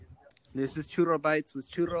This is Churro Bites with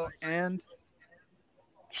Churro and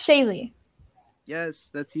Shaylee. yes,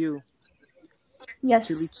 that's you. Chili Yes,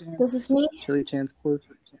 this Chance. is me, Chili Chance, of course.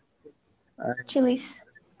 Alright. Chili's.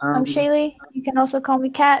 I'm Um, Shaylee. You can also call me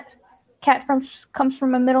Kat. Kat comes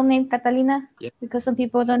from a middle name, Catalina, yeah, because some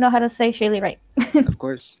people don't know how to say Shaylee right. of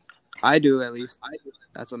course. I do at least.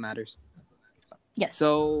 That's what matters. Yes,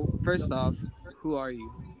 So, first off, who are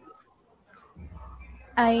you?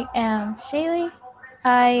 I am Shaylee.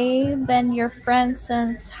 I've been your friend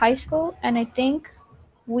since high school, and I think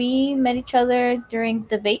we met each other during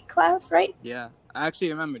debate class, right? Yeah, I actually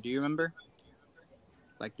remember. Do you remember?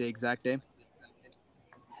 Like the exact day?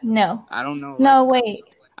 No. I don't know. Like, No, wait.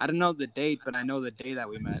 I don't know the date, but I know the day that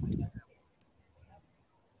we met.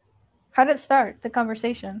 How did it start, the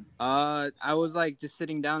conversation? I was like just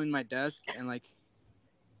sitting down in my desk, and like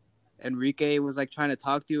Enrique was like trying to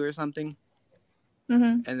talk to you or something,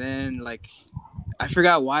 Mm-hmm. and then like I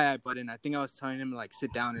forgot why I butted in. I think I was telling him to like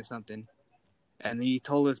sit down or something, and then he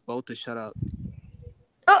told us both to shut up.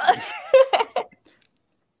 Oh.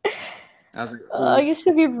 I was like, I "Ooh." used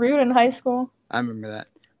to be rude in high school. I remember that.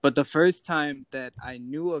 But the first time that I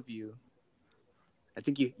knew of you, I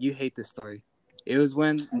think you hate this story. It was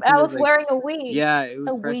when I think I it was was like wearing a wig. yeah, it A was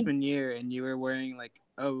wig. freshman year, and you were wearing like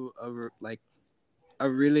like a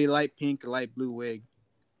really light pink, light blue wig,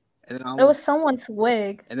 and then It was someone's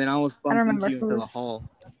wig. I almost I don't bumped into remember you into the whose. hall.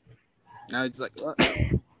 And I was just like,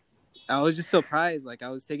 what? I was just surprised, like I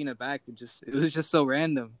was taken aback. It was just so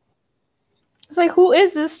random. It's like, who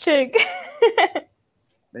is this chick?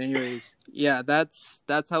 But anyways, yeah, that's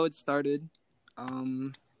how it started.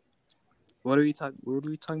 Um, what are we talking? What are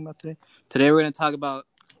we talking about today? Today we're gonna talk about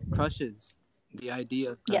crushes, the idea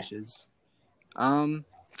of Yes. crushes. Um,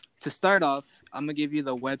 to start off, I'm gonna give you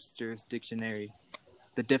the Webster's dictionary,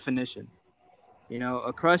 the definition. You know,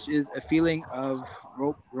 a crush is a feeling of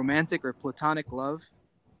romantic or platonic love,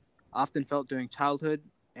 often felt during childhood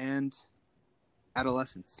and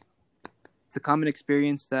adolescence. It's a common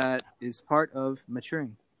experience that is part of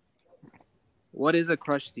maturing. What is a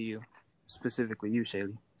crush to you, specifically, you,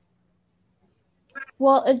 Shaylee?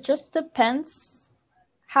 Well, it just depends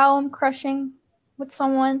how I'm crushing with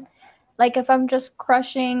someone. Like, if I'm just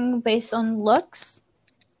crushing based on looks,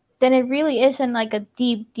 then it really isn't like a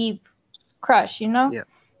deep, deep crush, you know? Yeah.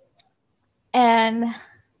 And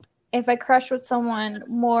if I crush with someone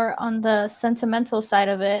more on the sentimental side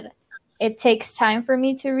of it, it takes time for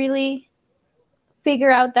me to really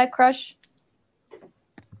figure out that crush.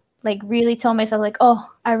 Like, really tell myself, like, oh,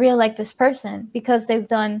 I really like this person because they've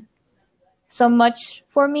done so much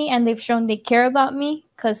for me and they've shown they care about me.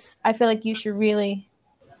 Because I feel like you should really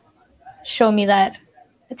show me that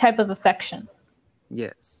type of affection.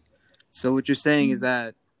 Yes. So what you're saying is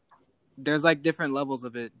that there's like different levels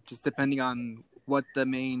of it, just depending on what the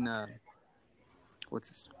main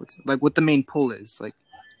what's like what the main pull is. Like,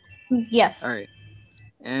 Yes. all right.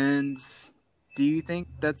 And do you think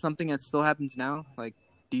that's something that still happens now? Like,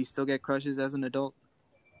 do you still get crushes as an adult?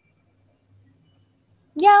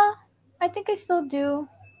 Yeah, I think I still do.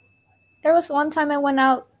 There was one time I went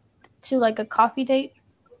out to like a coffee date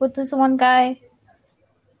with this one guy,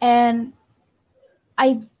 and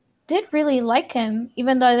I did really like him,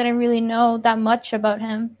 even though I didn't really know that much about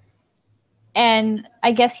him. And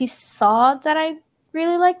I guess he saw that I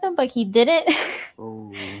really liked him, but he didn't.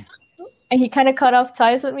 Oh. And he kind of cut off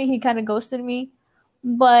ties with me. He kind of ghosted me.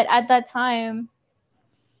 But at that time,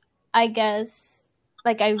 I guess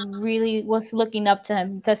like I really was looking up to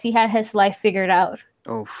him because he had his life figured out.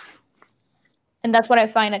 Oh. And that's what I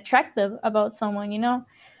find attractive about someone, you know?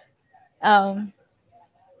 Um,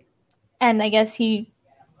 and I guess he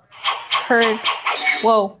heard,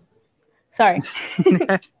 whoa, sorry.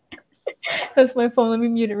 That's my phone. Let me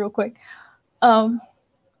mute it real quick. And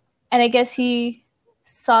I guess he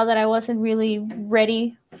saw that I wasn't really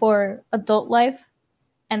ready for adult life,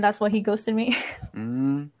 and that's why he ghosted me.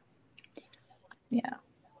 Yeah.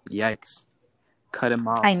 Yikes. Cut him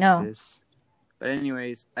off, I know. sis. But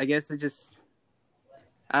anyways, I guess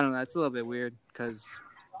I don't know, it's a little bit weird because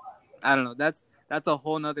I don't know, that's a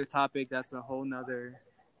whole nother topic, that's a whole nother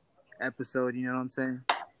episode, you know what I'm saying?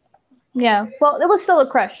 Yeah. Well, it was still a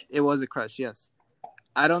crush, It was a crush, yes.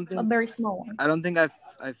 I don't a think very small one.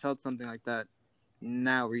 I felt something like that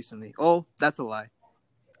now recently. Oh, that's a lie.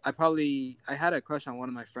 I had a crush on one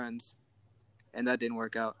of my friends, and that didn't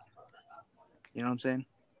work out. You know what I'm saying?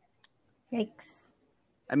 Yikes.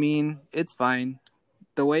 I mean, it's fine.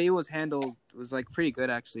 The way it was handled was like pretty good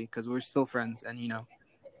actually, because we're still friends, and you know,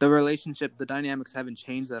 the relationship, the dynamics haven't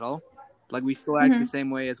changed at all. Like we still act the same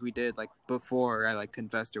way as we did like before I like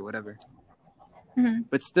confessed or whatever. Mm-hmm.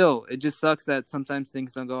 But still, it just sucks that sometimes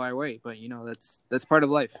things don't go our way. But you know, that's part of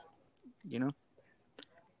life. You know.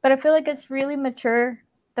 But I feel like it's really mature,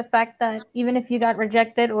 the fact that even if you got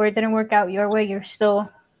rejected or it didn't work out your way, you're still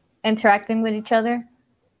interacting with each other.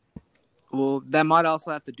 Well, that might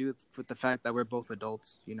also have to do with the fact that we're both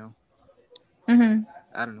adults. You know. Mm-hmm.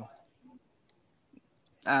 I don't know.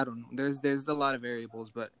 I don't know. There's a lot of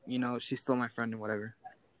variables, but you know, she's still my friend and whatever.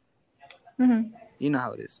 Mm-hmm. You know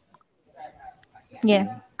how it is.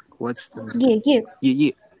 Yeah. What's the Yeah, you.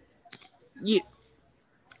 yeah. Yeah.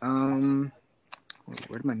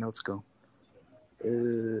 Where did my notes go?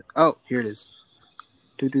 Oh, here it is.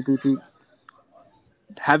 Doo.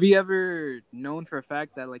 Have you ever known for a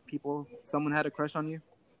fact that like someone had a crush on you?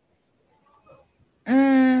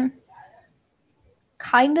 Mm,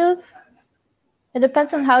 kind of. It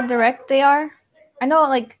depends on how direct they are. I know,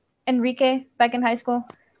 like, Enrique back in high school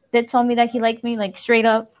did tell me that he liked me, like, straight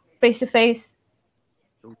up, face to face.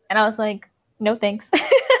 And I was like, no thanks.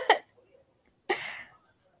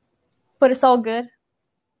 But it's all good.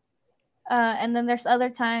 And then there's other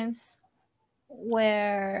times I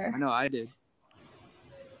where, know I did.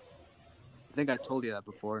 I think I told you that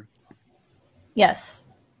before. yes.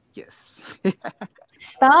 Yes.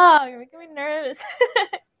 Stop, you're making me nervous.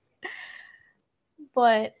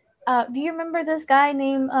 But do you remember this guy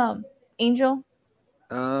named Angel?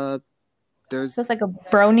 There's. Just like a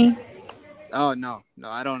brony. Oh no,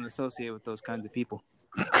 I don't associate with those kinds of people.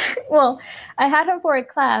 Well, I had him for a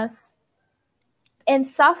class in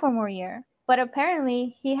sophomore year, but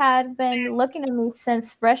apparently he had been looking at me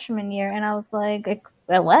since freshman year, and I was like,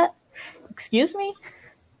 what? Excuse me?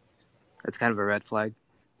 That's kind of a red flag.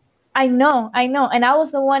 I know. And I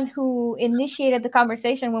was the one who initiated the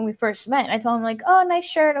conversation when we first met. I told him, like, oh, nice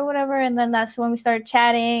shirt or whatever. And then that's when we started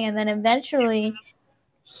chatting. And then eventually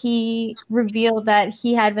he revealed that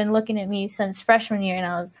he had been looking at me since freshman year. And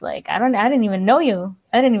I was like, I didn't even know you.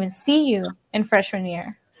 I didn't even see you in freshman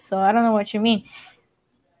year. So I don't know what you mean.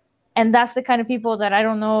 And that's the kind of people that I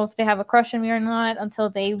don't know if they have a crush on me or not until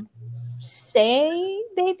they say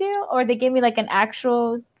they do, or they give me like an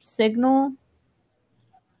actual signal.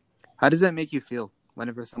 How does that make you feel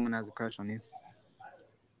whenever someone has a crush on you?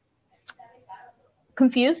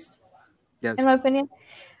 Confused, Yes. in my opinion.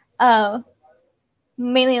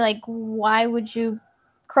 Mainly like, why would you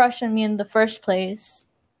crush on me in the first place?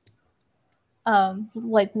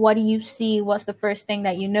 Like, what do you see? What's the first thing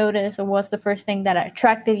that you notice, or what's the first thing that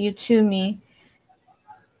attracted you to me?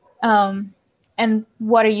 And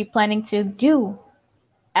what are you planning to do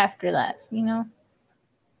after that? You know?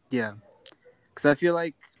 Yeah. Because I feel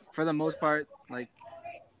like for the most part, like,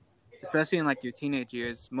 especially in like your teenage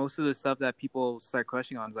years, most of the stuff that people start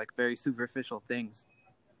crushing on is like very superficial things.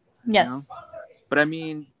 Yes. You know? But I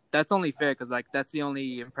mean, that's only fair because like that's the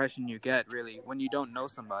only impression you get really when you don't know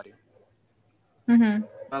somebody. Mm-hmm.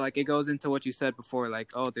 But like it goes into what you said before, like,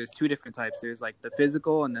 oh, there's two different types. There's like the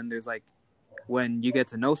physical, and then there's like when you get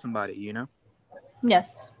to know somebody, you know?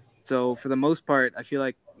 Yes. So for the most part, I feel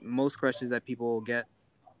like most crushes that people get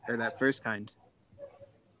are that first kind,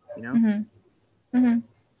 you know? Mm-hmm. Mm-hmm.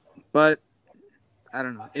 But I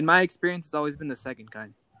don't know. In my experience, it's always been the second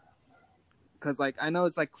kind. Because like I know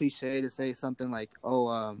it's like cliche to say something like,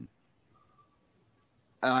 oh,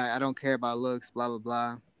 I don't care about looks, blah blah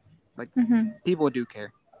blah. Like people do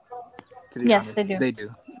care. To be Yes, honest, they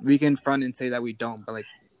do. We can front and say that we don't, but like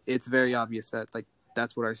it's very obvious that like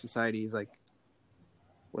that's what our society is like.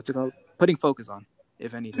 What's it called? Putting focus on,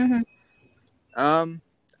 if anything.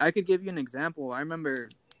 I could give you an example. I remember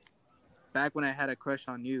back when I had a crush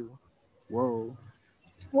on you. Whoa.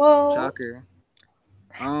 Shocker.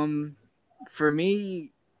 For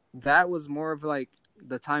me, that was more of like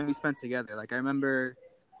the time we spent together. Like I remember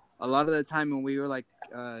a lot of the time when we were like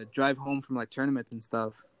drive home from like tournaments and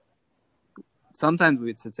stuff. Sometimes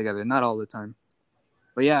we'd sit together, not all the time.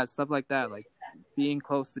 But yeah, stuff like that, like being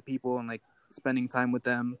close to people and like spending time with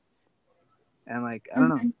them. And like I don't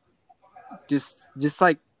know. Just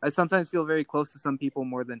like I sometimes feel very close to some people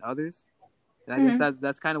more than others. And I guess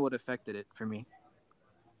that's kind of what affected it for me.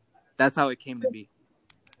 That's how it came to be.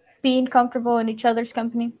 Being comfortable in each other's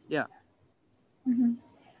company. Yeah. Mm-hmm.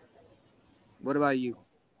 What about you?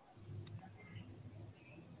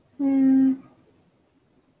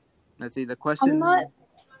 Let's see. The question was,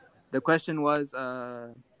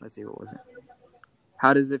 let's see, what was it?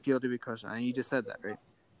 How does it feel to be crushed on? And you just said that, right?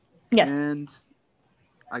 Yes. And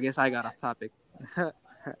I guess I got off topic. How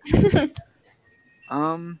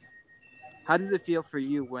does it feel for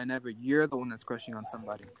you whenever you're the one that's crushing on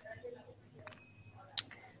somebody?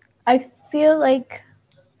 I feel like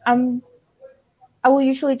I will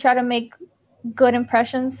usually try to make good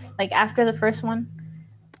impressions, like after the first one,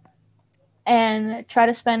 and try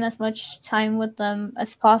to spend as much time with them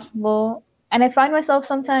as possible. And I find myself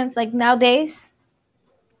sometimes, like nowadays,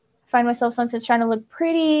 find myself sometimes trying to look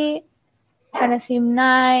pretty, trying to seem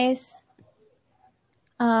nice,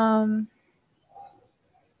 um,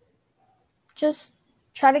 just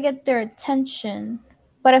try to get their attention.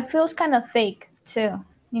 But it feels kind of fake too,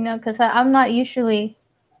 because I'm not usually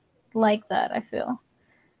like that. I feel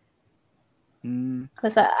Mm,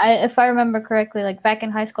 because if I remember correctly, like back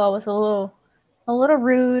in high school, I was a little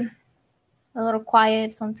rude, a little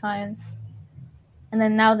quiet sometimes, and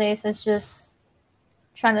then nowadays it's just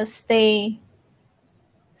trying to stay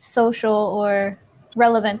social or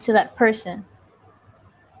relevant to that person.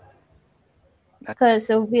 Because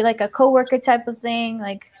it would be like a coworker type of thing,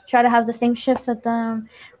 like try to have the same shifts as them,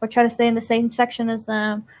 or try to stay in the same section as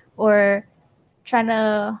them, or trying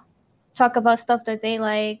to talk about stuff that they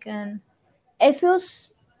like, and it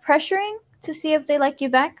feels pressuring to see if they like you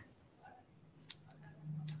back.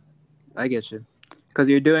 I get you. Because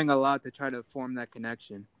you're doing a lot to try to form that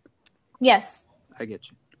connection. Yes. I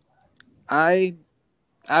get you. I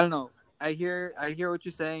don't know. I hear what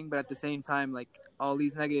you're saying, but at the same time, like all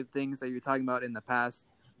these negative things that you're talking about in the past,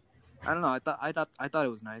 I don't know. I thought it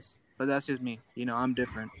was nice, but that's just me. I'm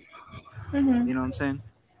different. Mm-hmm. You know what I'm saying?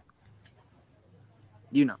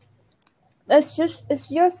 You know. It's just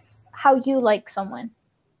how you like someone.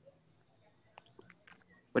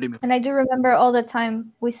 What do you mean? And I do remember all the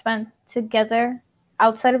time we spent together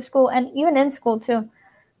outside of school and even in school too,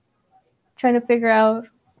 trying to figure out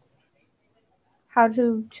how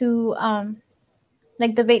to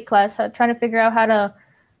like debate class, trying to figure out how to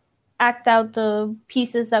act out the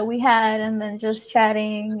pieces that we had, and then just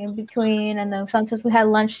chatting in between, and then sometimes we had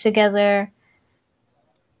lunch together.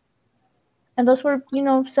 And those were,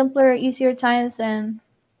 simpler, easier times, and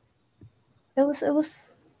it was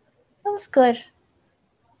good.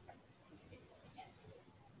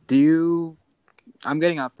 Do you? I'm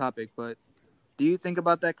getting off topic, but do you think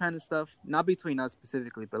about that kind of stuff? Not between us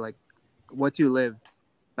specifically, but like what you lived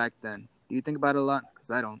back then. Do you think about it a lot?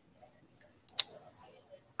 Because I don't.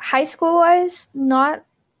 High school wise, not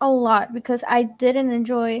a lot because I didn't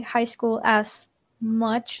enjoy high school as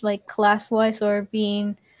much, like class wise or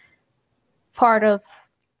being part of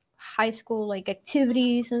high school like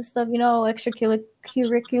activities and stuff,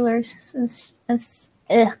 extracurriculars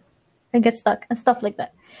and get stuck and stuff like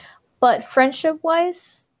that. But friendship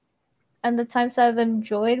wise, and the times I've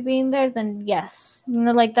enjoyed being there, then yes,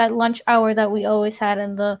 like that lunch hour that we always had,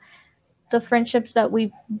 and the friendships that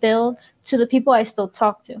we built to the people I still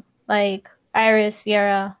talk to, like Iris,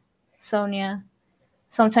 Sierra, Sonia,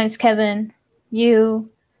 sometimes Kevin, you,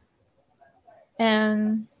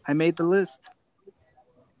 and I made the list.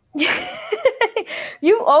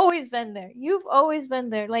 you've always been there. You've always been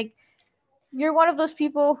there. Like, you're one of those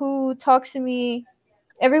people who talks to me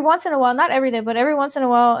every once in a while, not every day, but every once in a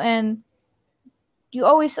while, and you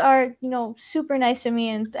always are, super nice to me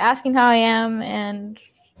and asking how I am, and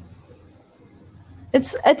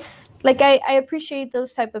it's like I appreciate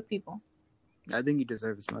those type of people. I think you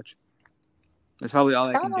deserve as much. That's probably all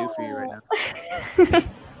I can do for you right now.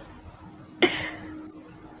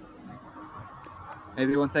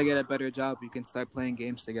 Maybe once I get a better job, you can start playing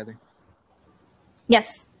games together.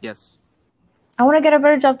 Yes. Yes. I want to get a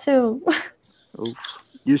better job too. Oof.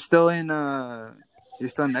 You're still in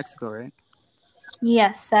Mexico, right?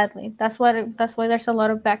 Yes, sadly. That's why there's a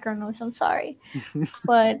lot of background noise. I'm sorry.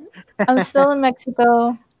 But I'm still in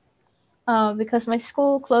Mexico because my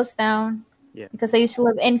school closed down. Yeah. Because I used to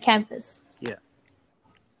live in campus. Yeah.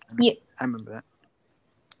 Yeah. I remember that.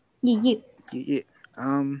 Yeah. Yeah.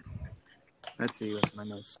 Let's see what's my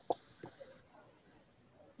notes.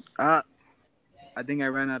 I think I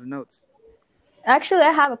ran out of notes. Actually,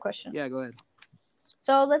 I have a question. Yeah, go ahead.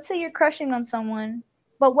 So let's say you're crushing on someone,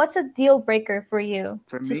 but what's a deal breaker for you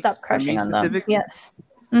to stop crushing on them? Yes.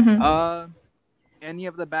 Mm-hmm. Any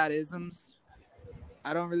of the bad isms.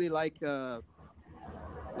 I don't really like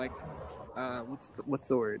what's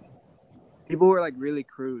the word? People who are like really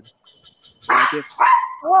crude. Like if.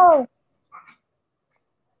 Whoa.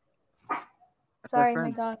 That's Sorry, our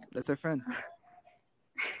my God. That's our friend.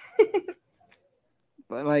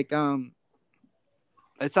 But like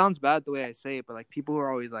it sounds bad the way I say it, but like people who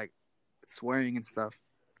are always like swearing and stuff.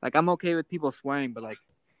 Like I'm okay with people swearing, but like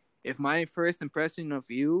if my first impression of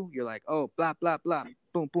you're like, oh, blah blah blah,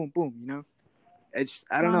 boom boom boom, it's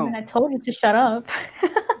I don't know. And I told you to shut up.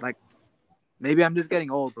 Like maybe I'm just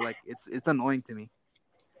getting old, but like it's annoying to me.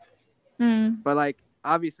 But like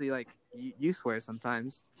obviously, like you swear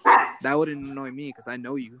sometimes. That wouldn't annoy me because I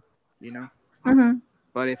know you, Mm-hmm.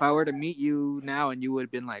 But if I were to meet you now and you would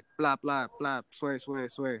have been like blah blah blah, swear swear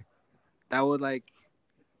swear, that would like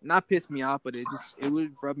not piss me off, but it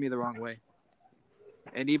would rub me the wrong way.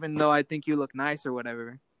 And even though I think you look nice or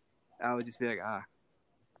whatever, I would just be like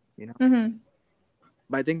you know. Mm-hmm.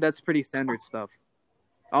 But I think that's pretty standard stuff.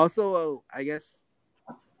 Also, I guess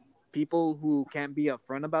people who can't be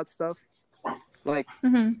upfront about stuff, like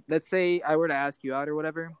Mm-hmm. let's say I were to ask you out or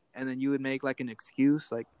whatever, and then you would make like an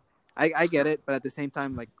excuse, like I get it, but at the same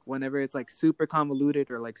time, like whenever it's like super convoluted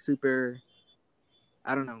or like super,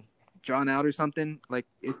 I don't know, drawn out or something, like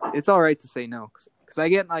it's all right to say no, because I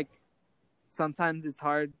get like sometimes it's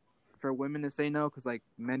hard for women to say no because like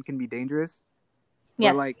men can be dangerous,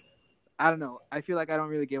 Yes. but like I don't know, I feel like I don't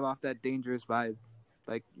really give off that dangerous vibe.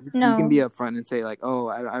 Like you No. can be upfront and say like, oh,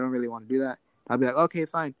 I don't really want to do that. I'll be like, okay,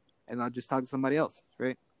 fine, and I'll just talk to somebody else,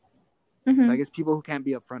 right? Mm-hmm. I guess people who can't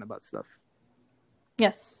be upfront about stuff.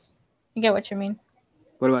 Yes. I get what you mean.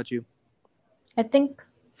 What about you? I think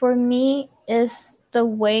for me is the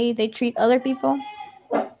way they treat other people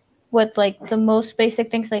with like the most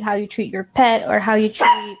basic things, like how you treat your pet or how you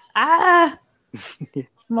treat I'm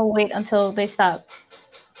gonna wait until they stop.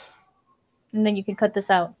 And then you can cut this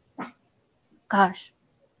out. Gosh.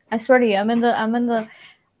 I swear to you, I'm in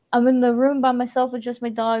the room by myself with just my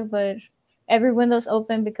dog, but every window's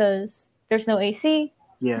open because there's no AC.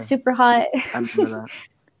 Yeah, It's super hot. I remember that.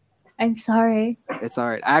 I'm sorry. It's all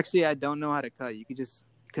right. Actually, I don't know how to cut. You could just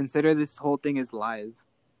consider this whole thing as live.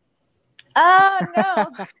 Oh no.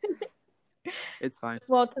 It's fine.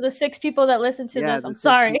 Well, to the 6 people that listen to this, the I'm 6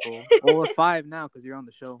 sorry. people. Well, 5 now because you're on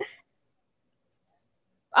the show.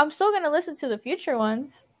 I'm still gonna listen to the future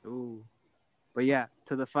ones. Ooh. But yeah,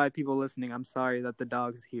 to the 5 people listening, I'm sorry that the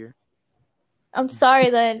dog's here. I'm sorry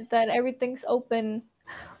that everything's open.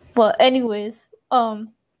 But anyways,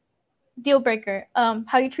 deal breaker.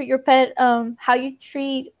 How you treat your pet, how you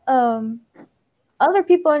treat other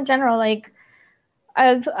people in general. Like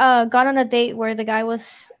I've gone on a date where the guy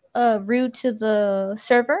was rude to the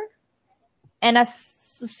server, and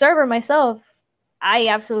as a server myself, I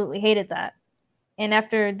absolutely hated that. And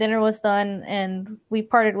after dinner was done and we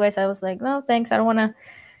parted ways, I was like, no, thanks. I don't want to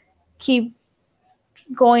keep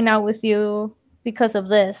going out with you because of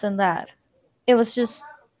this and that. It was just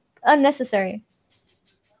unnecessary.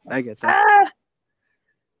 I get that.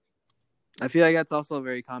 I feel like that's also a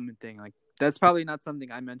very common thing. Like that's probably not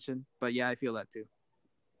something I mentioned, but yeah, I feel that too.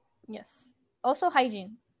 Yes. Also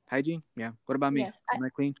hygiene. Hygiene? Yeah. What about me? Yes, Am I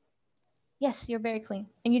clean? Yes, you're very clean.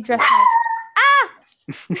 And you dress nice.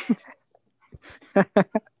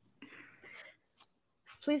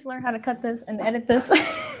 Please learn how to cut this and edit this.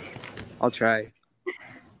 I'll try.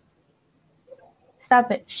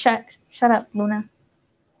 Stop it. Shut up, Luna.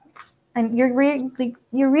 And you're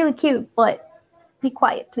really cute, but be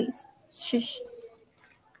quiet, please. Shush.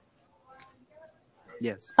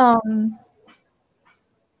 Yes.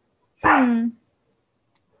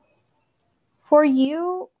 For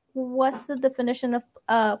you, what's the definition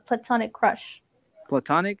of platonic crush?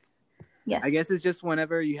 Platonic? Yes. I guess it's just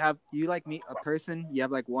whenever you like meet a person, you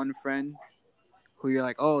have like one friend who you're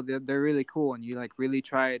like, oh, they're really cool, and you like really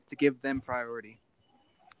try to give them priority.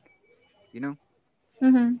 You know?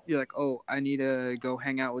 Mm-hmm. You're like, oh, I need to go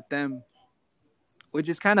hang out with them, which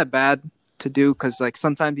is kind of bad to do because like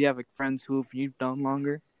sometimes you have like friends who you've known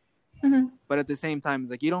longer, Mm-hmm. but at the same time, it's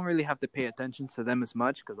like you don't really have to pay attention to them as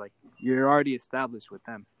much because like you're already established with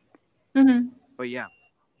them. Mm-hmm. But yeah,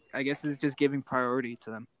 I guess it's just giving priority to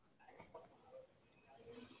them.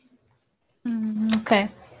 Okay.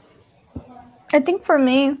 I think for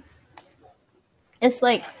me, it's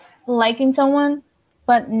like liking someone,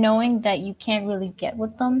 but knowing that you can't really get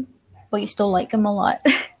with them, but you still like them a lot.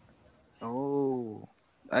 Oh,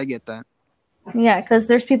 I get that. Yeah, because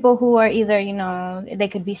there's people who are either, they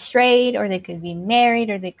could be straight, or they could be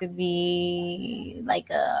married, or they could be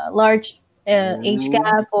like a large age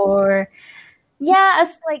gap, or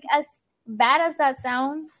as bad as that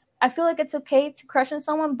sounds, I feel like it's okay to crush on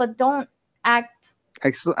someone, but don't act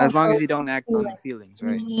as long as you don't act on feelings,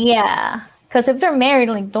 right? Yeah, because if they're married,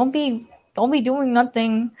 like don't be doing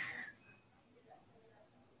nothing,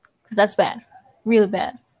 because that's bad, really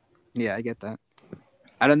bad. Yeah, I get that.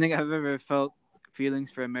 I don't think I've ever felt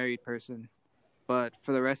feelings for a married person, but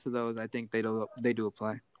for the rest of those, I think they do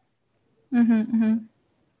apply. Mm-hmm.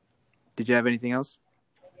 Did you have anything else?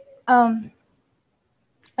 I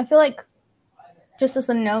feel like, just as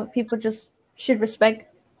a note, people just should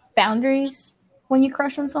respect boundaries when you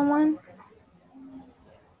crush on someone,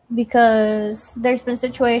 because there's been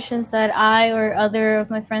situations that I or other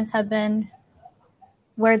of my friends have been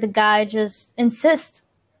where the guy just insists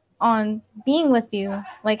on being with you,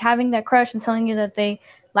 like having that crush and telling you that they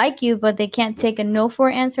like you, but they can't take a no for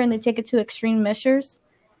an answer and they take it to extreme measures.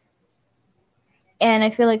 And I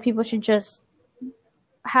feel like people should just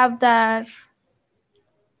have that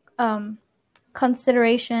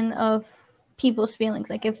consideration of people's feelings.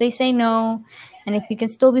 Like if they say no, and if you can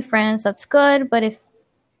still be friends, that's good. But if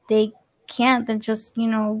they can't, then just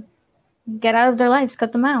get out of their lives,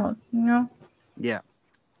 cut them out. Yeah.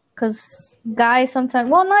 Because guys sometimes,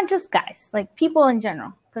 well, not just guys, like people in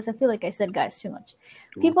general. Because I feel like I said guys too much.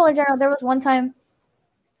 People in general. There was one time,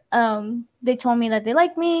 they told me that they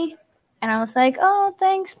like me, and I was like, oh,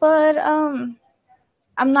 thanks, but I'm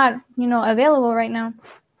not, available right now.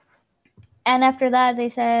 And after that, they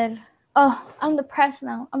said, oh, I'm depressed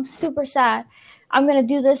now. I'm super sad. I'm going to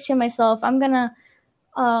do this to myself. I'm going to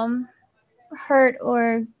hurt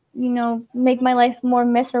or, make my life more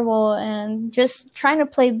miserable, and just trying to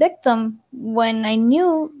play victim when I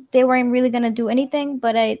knew they weren't really going to do anything,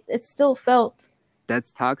 but it still felt.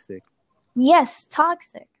 That's toxic. Yes,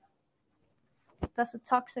 toxic. That's a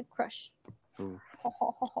toxic crush. Oof.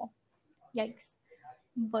 Yikes.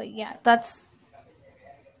 But yeah,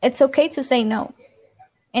 it's okay to say no.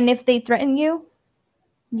 And if they threaten you,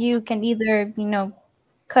 you can either,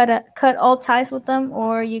 cut all ties with them,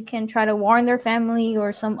 or you can try to warn their family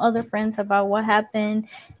or some other friends about what happened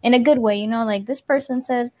in a good way. Like this person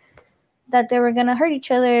said that they were going to hurt each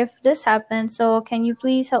other if this happened. So can you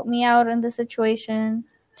please help me out in this situation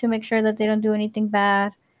to make sure that they don't do anything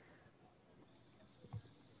bad?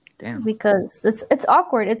 Damn. Because it's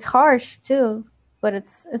awkward. It's harsh too, but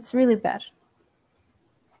it's really bad.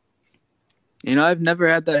 I've never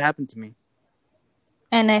had that happen to me.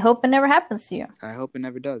 And I hope it never happens to you. I hope it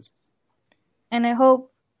never does. And I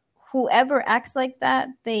hope whoever acts like that,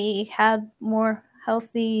 they have more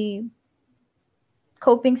healthy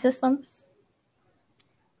coping systems.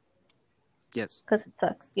 Yes. Because it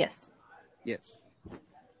sucks. Yes. Yes.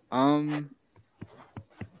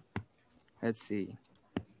 Let's see.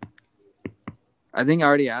 I think I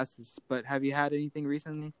already asked this, but have you had anything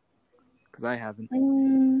recently? Because I haven't.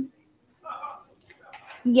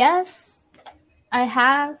 Yes, I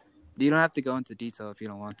have. You don't have to go into detail if you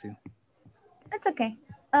don't want to. It's okay.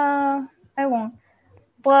 I won't.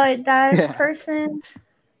 But that person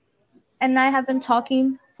and I have been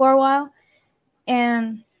talking for a while,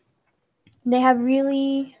 and they have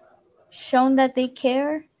really shown that they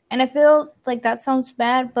care. And I feel like that sounds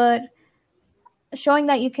bad, but showing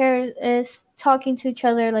that you care is talking to each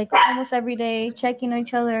other like almost every day, checking on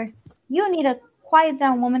each other. You need to quiet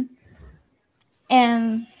down, woman.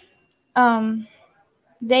 And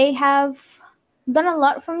they have done a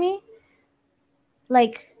lot for me,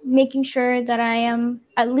 like making sure that I am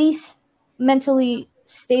at least mentally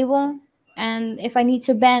stable, and if I need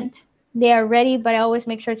to vent, they are ready, but I always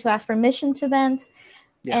make sure to ask permission to vent.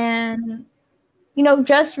 Yeah. And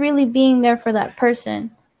just really being there for that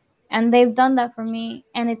person. And they've done that for me,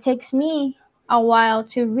 and it takes me a while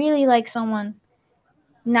to really like someone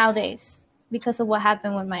nowadays because of what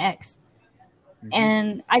happened with my ex. Mm-hmm.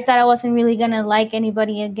 And I thought I wasn't really gonna like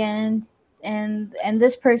anybody again, and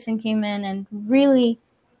this person came in and really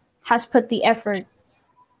has put the effort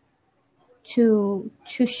to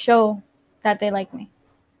show that they like me,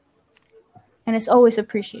 and it's always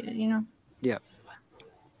appreciated, Yeah.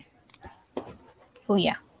 Oh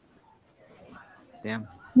yeah. Damn.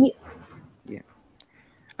 Yeah.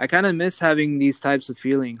 I kind of miss having these types of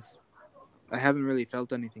feelings. I haven't really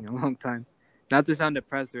felt anything in a long time. Not to sound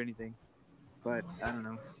depressed or anything, but I don't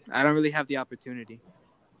know. I don't really have the opportunity.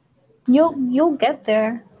 You'll get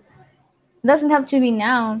there. It doesn't have to be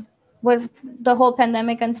now. With the whole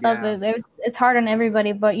pandemic and stuff, it's hard on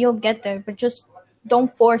everybody, but you'll get there. But just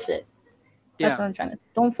don't force it. That's what I'm trying to.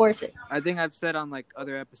 Don't force it. I think I've said on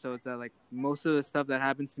other episodes that most of the stuff that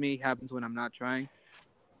happens to me happens when I'm not trying.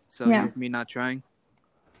 So with me not trying.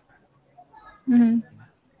 Mm-hmm.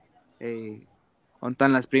 Hey, ¿dónde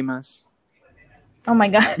están las primas? Oh my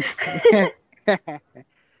god.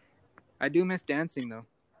 I do miss dancing though.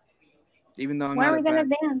 Even though I'm when not. When are we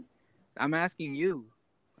gonna dance? I'm asking you.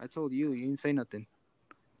 I told you. You didn't say nothing.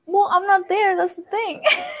 Well, I'm not there. That's the thing.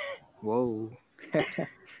 Whoa.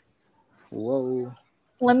 Whoa.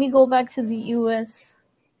 Let me go back to the U.S.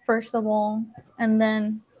 first of all, and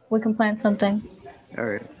then we can plan something. All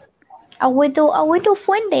right. I will do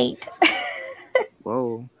fun date.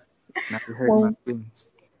 Whoa. Now you hurt my feelings.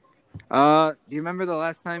 Do you remember the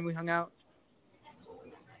last time we hung out?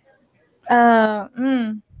 My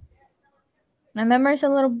memory's a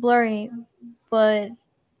little blurry, but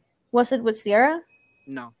was it with Sierra?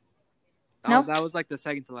 No. No? That was the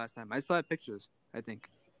second to last time. I still have pictures, I think.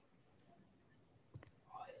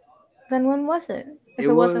 Then when was it? If It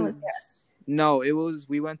it wasn't was with Sarah. no, it was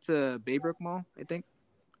we went to Baybrook Mall, I think.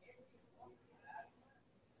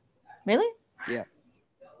 Really? Yeah,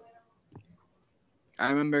 I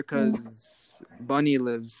remember because Bunny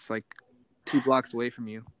lives like 2 blocks away from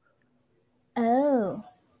you, Oh,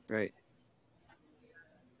 right?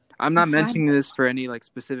 I'm not that's right. mentioning this for any like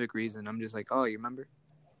specific reason. I'm just like, oh, you remember?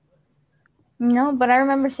 No, but I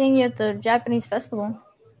remember seeing you at the Japanese festival.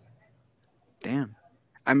 Damn,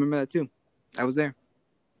 I remember that too. I was there.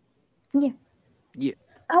 Yeah. Yeah,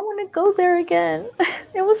 I want to go there again.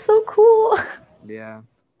 It was so cool. yeah.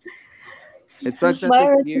 It This sucks that this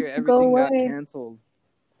virus year needs to go everything got away. canceled.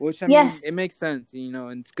 Which I mean, Yes. it makes sense,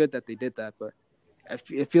 and it's good that they did that. But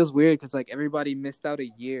it feels weird because like everybody missed out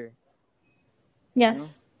a year.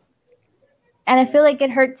 Yes. And I feel like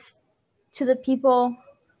it hurts to the people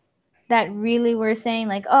that really were saying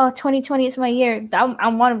like, "Oh, 2020 is my year."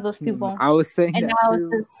 I'm one of those people, I was saying and that now it's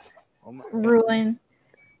too. just Oh my god! ruined.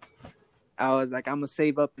 I was like, I'm gonna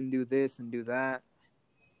save up and do this and do that,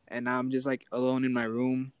 and now I'm just like alone in my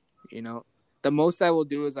room. The most I will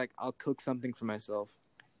do is like I'll cook something for myself,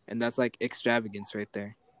 and that's like extravagance right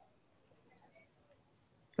there.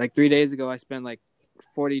 Like 3 days ago, I spent like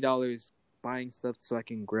 $40 buying stuff so I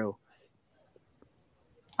can grill.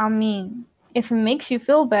 I mean, if it makes you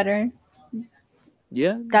feel better,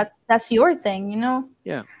 Yeah, that's your thing,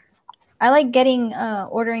 yeah. I like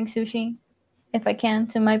ordering sushi if I can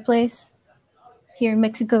to my place here in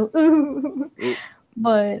Mexico. Ooh.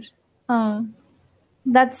 But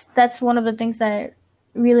that's one of the things that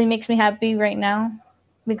really makes me happy right now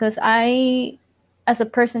because I as a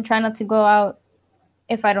person try not to go out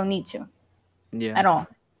if I don't need to Yeah. at all.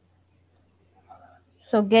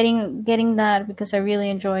 So getting that because I really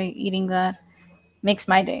enjoy eating that makes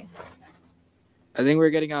my day. I think we're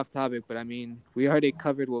getting off topic, but I mean, we already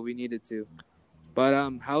covered what we needed to. But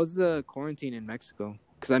how's the quarantine in Mexico?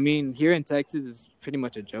 Because I mean, here in Texas, it's pretty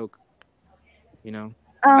much a joke. I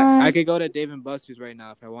Um could go to Dave and Buster's right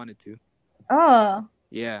now if I wanted to. oh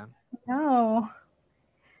Yeah. no.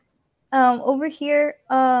 Over here,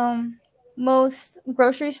 most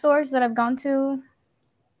grocery stores that I've gone to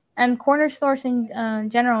and corner stores in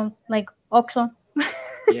general, like Oxxo,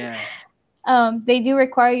 Yeah. they do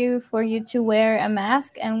require you to wear a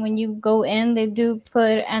mask, and when you go in, they do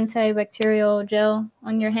put antibacterial gel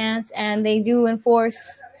on your hands, and they do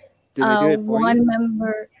enforce Do they do it for you? one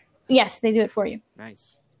member. Yes, they do it for you,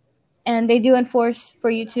 Nice. and they do enforce for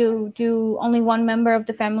you to do only one member of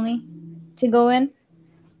the family to go in.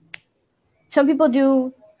 Some people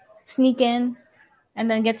do sneak in and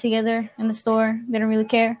then get together in the store. They don't really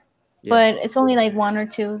care, Yeah. but it's only like one or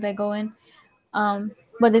two that go in.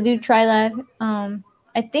 But they do try that.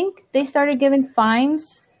 I think they started giving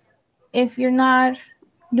fines if you're not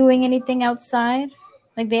doing anything outside.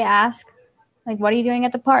 Like they ask, like, what are you doing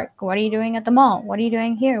at the park? What are you doing at the mall? What are you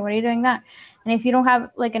doing here? What are you doing that? And if you don't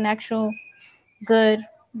have like an actual good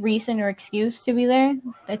reason or excuse to be there,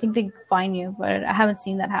 I think they fine you. But I haven't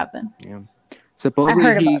seen that happen. Yeah. I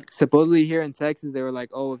heard about it. Supposedly here in Texas, they were like,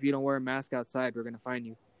 "Oh, if you don't wear a mask outside, we're gonna fine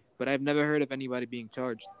you." But I've never heard of anybody being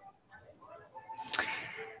charged.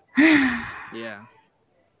 Yeah.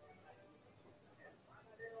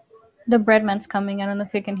 The breadman's coming. I don't know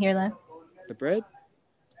if you can hear that. The bread?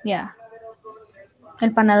 Yeah. El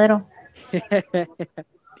panadero.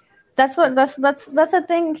 That's a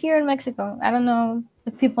thing here in Mexico. I don't know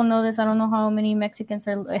if people know this. I don't know how many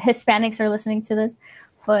Hispanics are listening to this,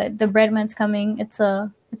 but the breadman's coming. It's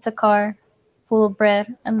a car full of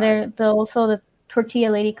bread, and also the tortilla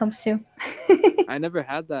lady comes too. I never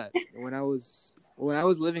had that when I was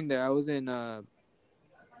living there. I was in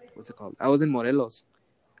what's it called? I was in Morelos.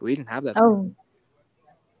 We didn't have that. Oh.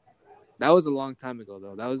 That was a long time ago,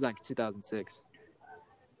 though. That was like 2006.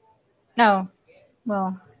 No.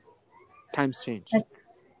 Well. Times change.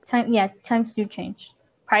 Times do change.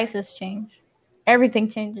 Prices change. Everything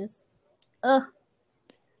changes. Ugh.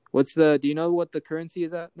 Do you know what the currency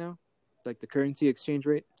is at now? Like the currency exchange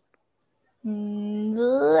rate?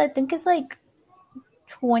 I think it's like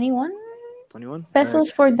 21 All pesos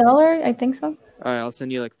right. for a dollar. I think so. All right, I'll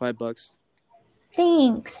send you like $5.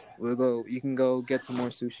 Thanks. You can go get some more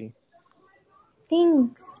sushi.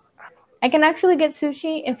 Thanks. I can actually get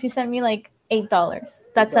sushi if you send me like $8.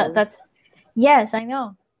 That's. Yes, I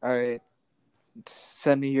know. All right.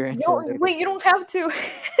 Send me your info. Wait, you don't have to.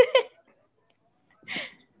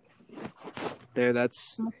 There,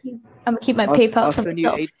 that's. I'm gonna keep my PayPal.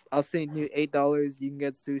 I'll send you $8. You can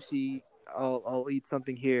get sushi. I'll eat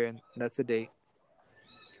something here, and that's a date.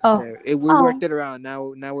 Oh. There. We worked it around.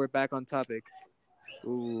 Now we're back on topic.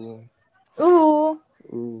 Ooh. Ooh.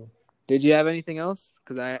 Ooh. Did you have anything else?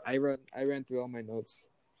 Because I ran through all my notes.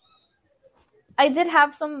 I did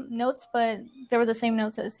have some notes, but they were the same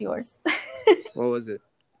notes as yours. What was it?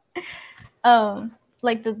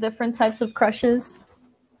 Like the different types of crushes,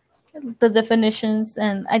 the definitions,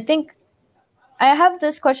 and I think I have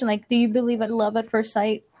this question: like, do you believe in love at first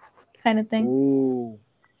sight, kind of thing? Ooh,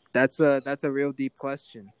 that's a real deep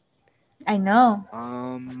question. I know.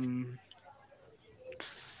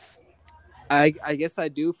 I guess I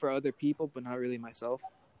do for other people, but not really myself.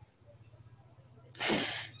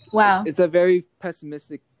 Wow. It's a very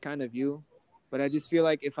pessimistic kind of view, but I just feel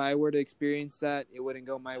like if I were to experience that, it wouldn't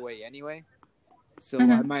go my way anyway. So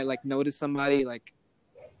I might like notice somebody like,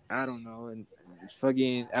 I don't know, and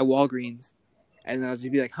fucking at Walgreens, and then I'll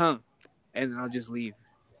just be like, huh, and then I'll just leave,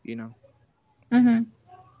 you know. Mm-hmm.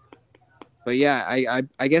 But yeah,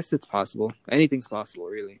 I guess it's possible. Anything's possible,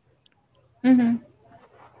 really. Mm-hmm.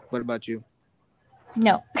 What about you?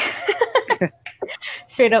 No.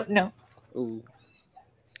 Straight up, no. Ooh.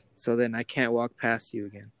 So then I can't walk past you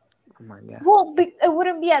again. Oh my god. Well, it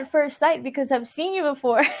wouldn't be at first sight because I've seen you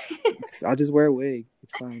before. I'll just wear a wig.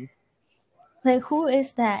 It's fine. Like, who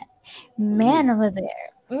is that man over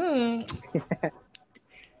there?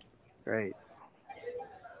 Right.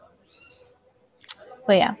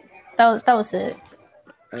 But yeah, that was it.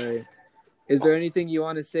 All right. Is there anything you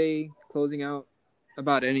want to say closing out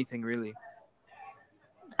about anything really?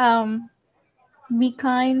 Be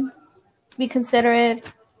kind, be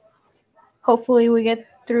considerate. Hopefully we get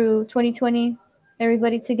through 2020,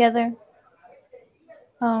 everybody together.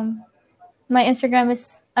 My Instagram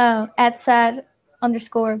is @sad_bruja,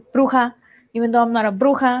 even though I'm not a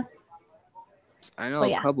bruja. I know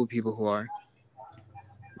a couple people who are.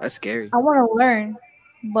 That's scary. I want to learn,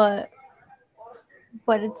 but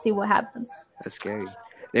let's see what happens. That's scary.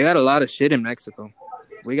 They got a lot of shit in Mexico.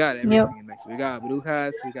 We got everything in Mexico. We got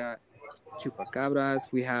brujas, we got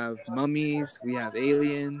chupacabras, we have mummies, we have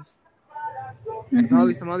aliens, and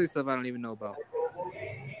probably some other stuff I don't even know about.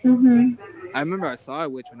 I remember I saw a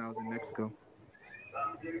witch when I was in Mexico.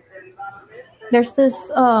 There's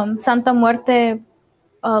this Santa Muerte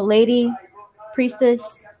lady,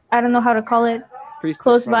 priestess, I don't know how to call it, Priestess,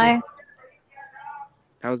 close probably. by.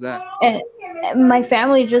 How's that? And my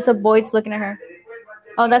family just avoids looking at her.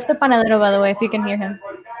 Oh, that's the panadero, by the way, if you can hear him.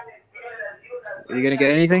 Are you gonna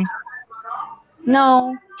get anything?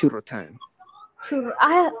 No. Churro time.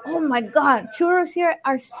 Oh my god, churros here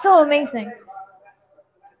are so amazing.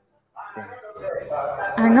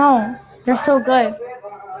 I know. They're so good.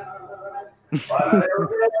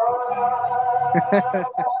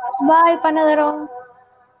 Bye, panadero.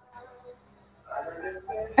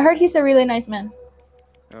 I heard he's a really nice man.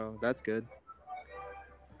 Oh, that's good.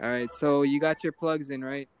 All right, so you got your plugs in,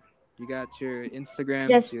 right? You got your Instagram,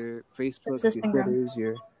 your Facebook, your Twitters,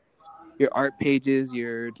 your art pages,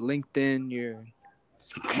 your LinkedIn, your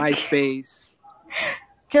MySpace.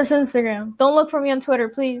 Just Instagram. Don't look for me on Twitter,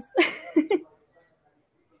 please.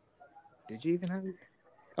 Did you even have it?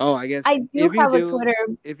 Oh, I guess I do have a Twitter.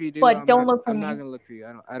 If you do, but don't look for me. I'm not gonna look for you.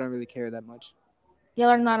 I don't really care that much. Y'all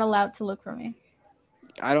are not allowed to look for me.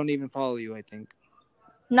 I don't even follow you, I think.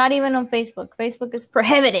 Not even on Facebook. Facebook is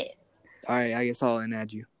prohibited. All right, I guess I'll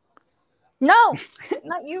add you. No,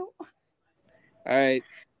 not you. All right,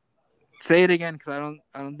 say it again because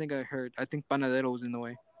I don't think I heard. I think Panadero was in the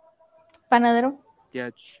way. Panadero?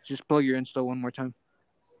 Yeah, just plug your Insta one more time.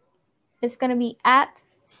 It's gonna be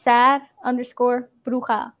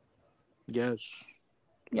 @sad_bruja. Yes.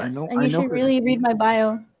 I know. And you should really read my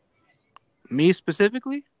bio. Me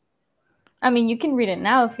specifically? I mean, you can read it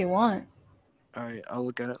now if you want. All right, I'll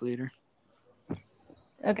look at it later.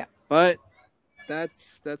 Okay. But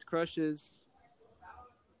that's crushes.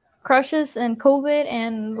 Crushes and COVID,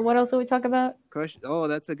 and what else did we talk about? Oh,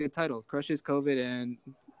 that's a good title. Crushes, COVID, and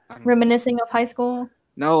reminiscing of high school.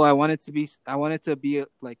 No, I want it to be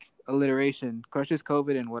like alliteration. Crushes,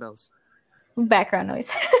 COVID, and what else? Background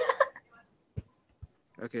noise.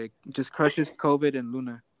 Okay, just crushes, COVID, and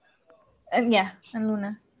Luna. And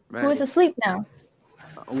Luna. Right. Who is asleep now?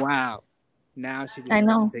 Wow. Now she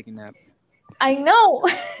just taking a nap. I know.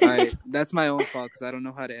 All right, that's my own fault because I don't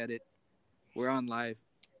know how to edit. We're on live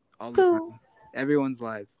all the time. Everyone's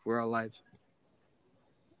live. We're all live.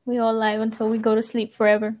 We all live until we go to sleep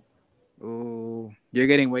forever. Oh, you're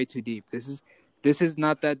getting way too deep. This is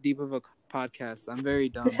not that deep of a podcast. I'm very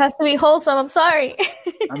dumb. This has to be wholesome. I'm sorry.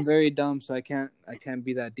 I'm very dumb, so I can't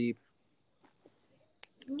be that deep.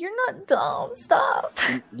 You're not dumb. Stop.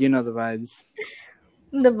 You know the vibes.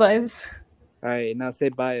 The vibes. All right, now say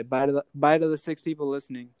bye. Bye to the 6 people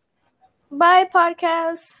listening. Bye,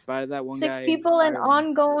 podcast. Bye to that one 6 guy. 6 people and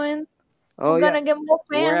ongoing. Oh We're yeah, gonna get more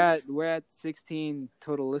fans. we're at 16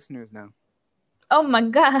 total listeners now, Oh my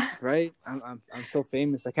god. right? I'm so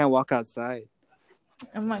famous. I can't walk outside.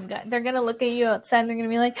 Oh my god. They're gonna look at you outside and they're gonna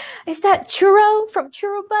be like, is that Churro from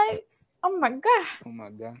Churro Bites? Oh my god. Oh my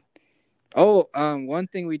god. Oh, one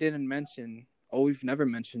thing we didn't mention. Oh, we've never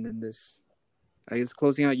mentioned in this. I guess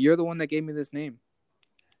closing out. You're the one that gave me this name.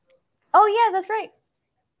 Oh yeah, that's right.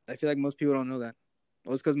 I feel like most people don't know that.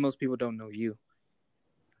 Well, it's because most people don't know you.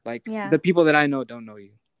 Like Yeah. the people that I know don't know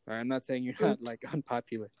you. All right, I'm not saying you're not like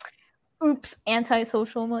unpopular. Oops.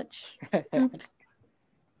 Antisocial much. Oops.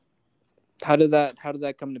 How did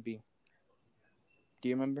that come to be? Do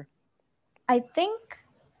you remember? I think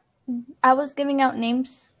I was giving out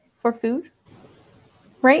names for food,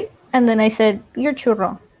 right? And then I said, "You're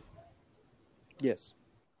churro." Yes.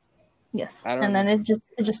 Yes. I don't And then it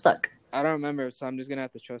just stuck. I don't remember, so I'm just gonna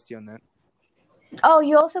have to trust you on that. Oh,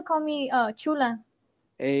 you also call me Chula.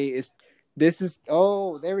 Hey,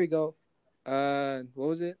 oh, there we go. What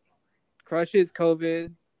was it? Crushes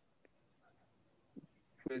COVID.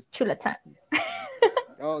 Chula time.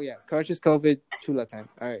 Oh yeah, Crushes COVID. Chula time.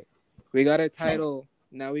 All right, we got our title.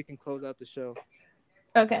 Now we can close out the show.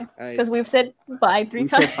 Okay. All right. Because we've said bye three We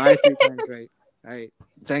times. said bye 3 times, right? All right.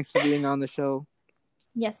 Thanks for being on the show.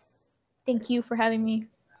 Yes. Thank you for having me.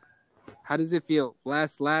 How does it feel?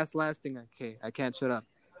 Last thing. Okay, I can't shut up.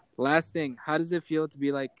 Last thing. How does it feel to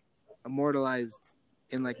be like immortalized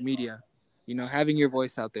in like media? You know, having your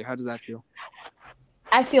voice out there. How does that feel?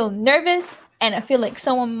 I feel nervous and I feel like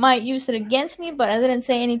someone might use it against me, but I didn't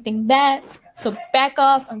say anything bad. So back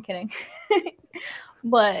off. I'm kidding.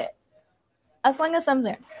 But as long as I'm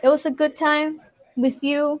there, it was a good time with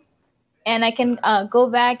you, and I can go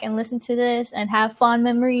back and listen to this and have fond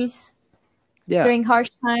memories during harsh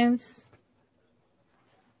times.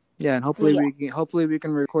 Yeah, and hopefully we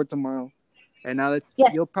can record tomorrow. And now that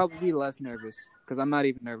you'll probably be less nervous because I'm not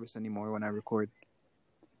even nervous anymore when I record.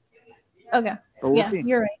 Okay. But we'll see.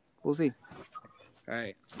 You're right. We'll see. All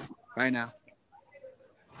right. Bye now.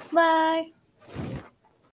 Bye.